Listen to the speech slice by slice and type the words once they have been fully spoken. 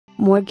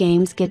More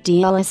games get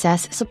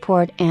DLSS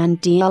support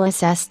and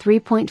DLSS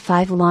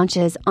 3.5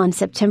 launches on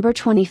September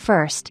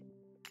 21st.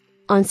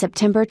 On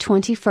September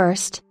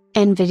 21st,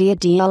 NVIDIA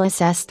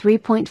DLSS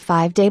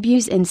 3.5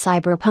 debuts in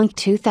Cyberpunk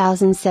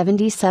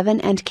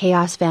 2077 and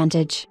Chaos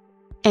Vantage.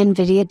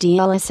 NVIDIA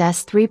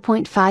DLSS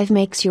 3.5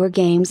 makes your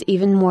games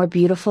even more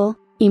beautiful,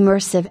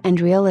 immersive and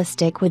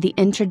realistic with the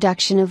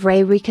introduction of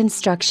ray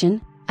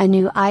reconstruction, a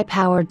new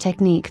AI-powered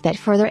technique that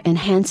further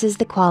enhances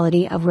the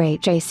quality of ray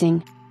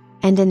tracing.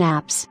 And in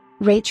apps,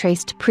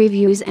 ray-traced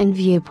previews and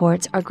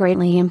viewports are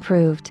greatly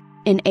improved,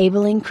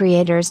 enabling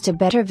creators to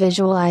better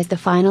visualize the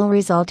final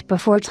result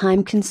before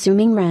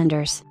time-consuming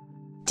renders.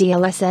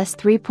 DLSS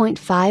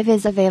 3.5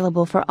 is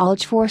available for all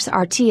GeForce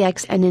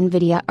RTX and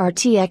NVIDIA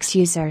RTX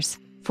users.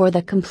 For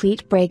the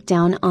complete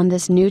breakdown on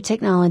this new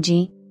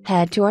technology,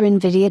 head to our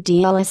NVIDIA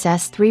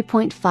DLSS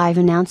 3.5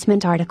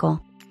 announcement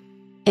article.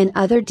 In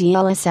other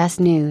DLSS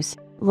news,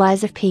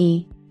 Lies of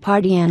P,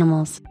 Party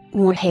Animals,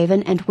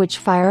 Warhaven and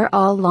Witchfire are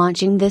all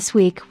launching this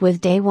week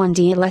with Day 1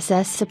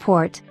 DLSS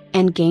support,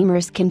 and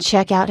gamers can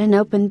check out an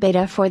open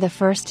beta for The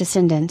First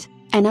Ascendant,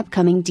 an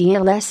upcoming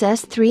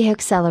DLSS 3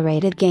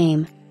 accelerated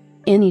game.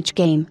 In each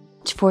game,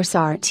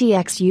 GeForce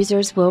RTX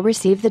users will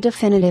receive the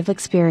definitive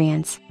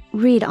experience.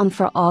 Read on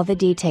for all the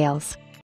details.